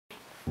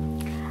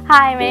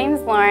Hi, my name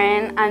is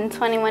Lauren. I'm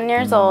 21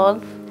 years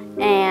old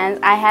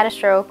and I had a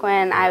stroke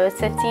when I was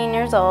 15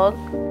 years old.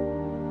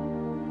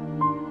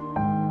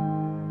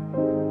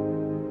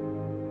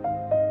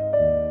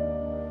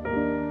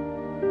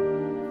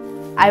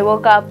 I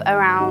woke up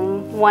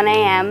around 1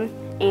 a.m.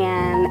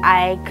 and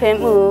I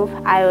couldn't move.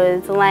 I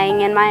was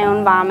laying in my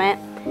own vomit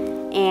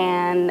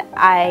and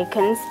I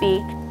couldn't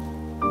speak.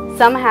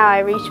 Somehow I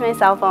reached my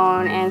cell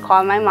phone and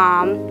called my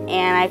mom,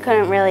 and I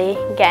couldn't really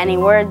get any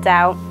words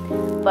out,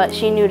 but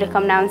she knew to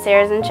come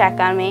downstairs and check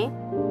on me.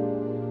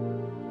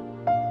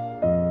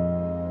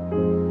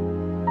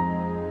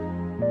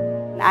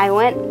 I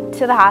went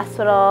to the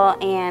hospital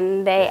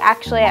and they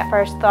actually at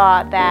first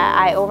thought that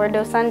I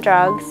overdosed on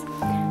drugs.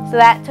 So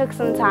that took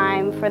some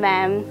time for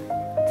them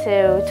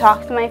to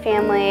talk to my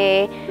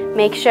family,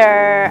 make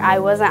sure I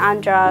wasn't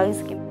on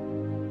drugs.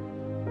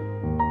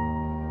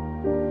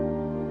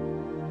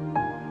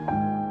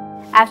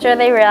 After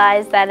they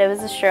realized that it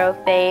was a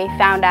stroke, they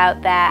found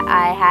out that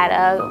I had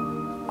a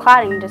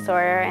clotting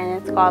disorder, and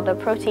it's called a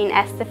protein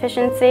S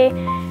deficiency.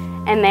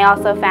 And they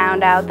also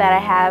found out that I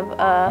have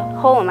a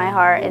hole in my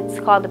heart. It's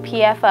called a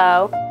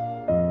PFO.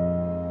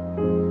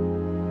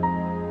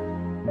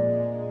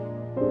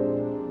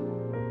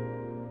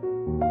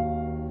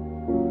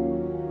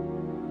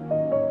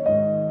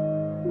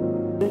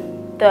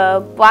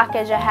 The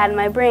blockage I had in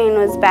my brain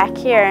was back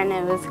here, and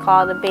it was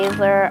called a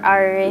basilar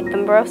artery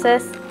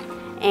thrombosis.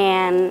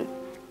 And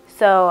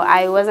so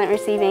I wasn't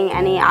receiving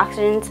any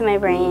oxygen to my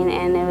brain,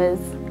 and it was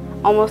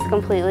almost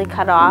completely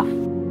cut off.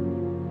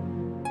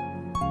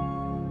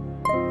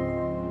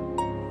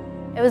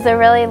 It was a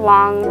really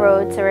long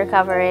road to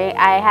recovery.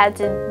 I had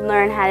to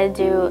learn how to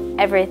do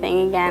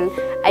everything again.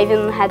 I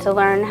even had to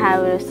learn how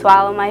to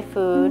swallow my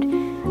food.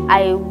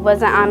 I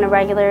wasn't on a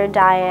regular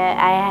diet.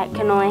 I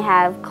can only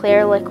have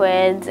clear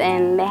liquids,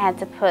 and they had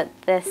to put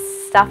this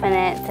stuff in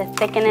it to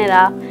thicken it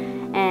up.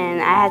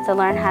 And I had to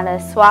learn how to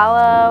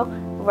swallow,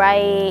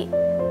 write,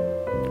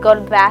 go to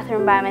the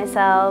bathroom by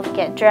myself,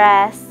 get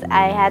dressed.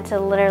 I had to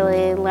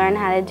literally learn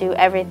how to do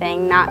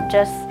everything, not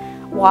just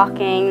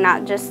walking,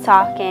 not just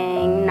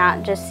talking,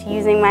 not just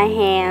using my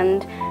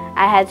hand.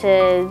 I had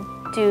to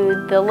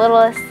do the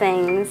littlest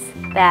things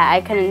that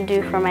I couldn't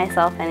do for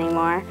myself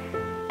anymore.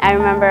 I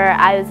remember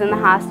I was in the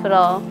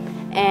hospital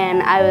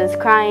and I was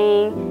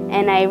crying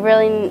and I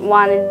really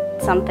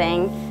wanted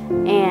something,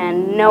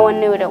 and no one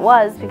knew what it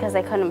was because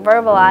I couldn't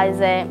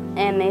verbalize it.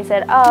 And they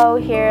said, "Oh,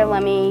 here,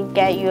 let me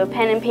get you a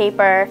pen and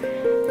paper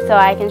so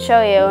I can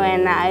show you."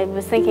 And I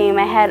was thinking in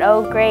my head,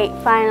 "Oh great,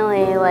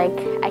 finally, like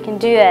I can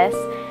do this."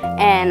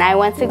 And I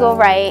went to go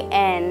write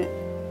and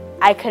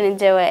I couldn't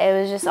do it.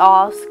 It was just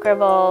all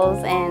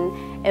scribbles,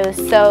 and it was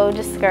so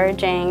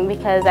discouraging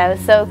because I was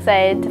so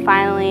excited to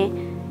finally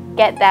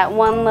get that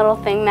one little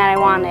thing that I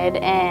wanted,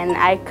 and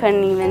I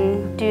couldn't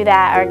even do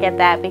that or get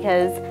that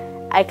because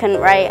I couldn't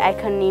write. I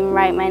couldn't even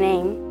write my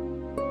name.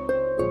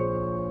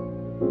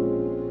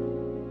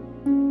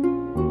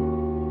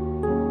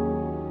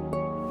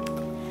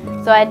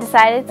 So I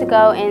decided to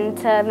go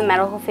into the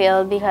medical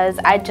field because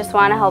I just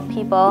want to help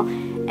people,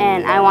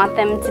 and I want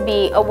them to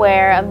be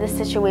aware of the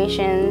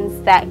situations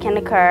that can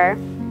occur.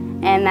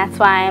 And that's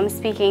why I'm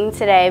speaking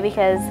today,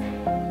 because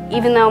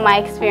even though my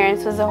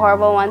experience was a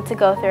horrible one to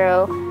go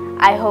through,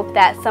 I hope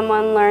that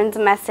someone learns a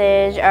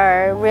message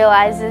or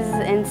realizes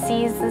and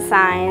sees the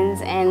signs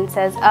and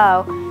says,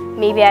 "Oh,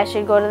 maybe I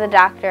should go to the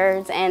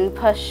doctors and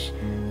push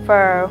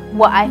for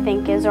what I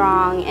think is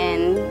wrong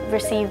and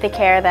receive the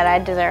care that I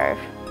deserve."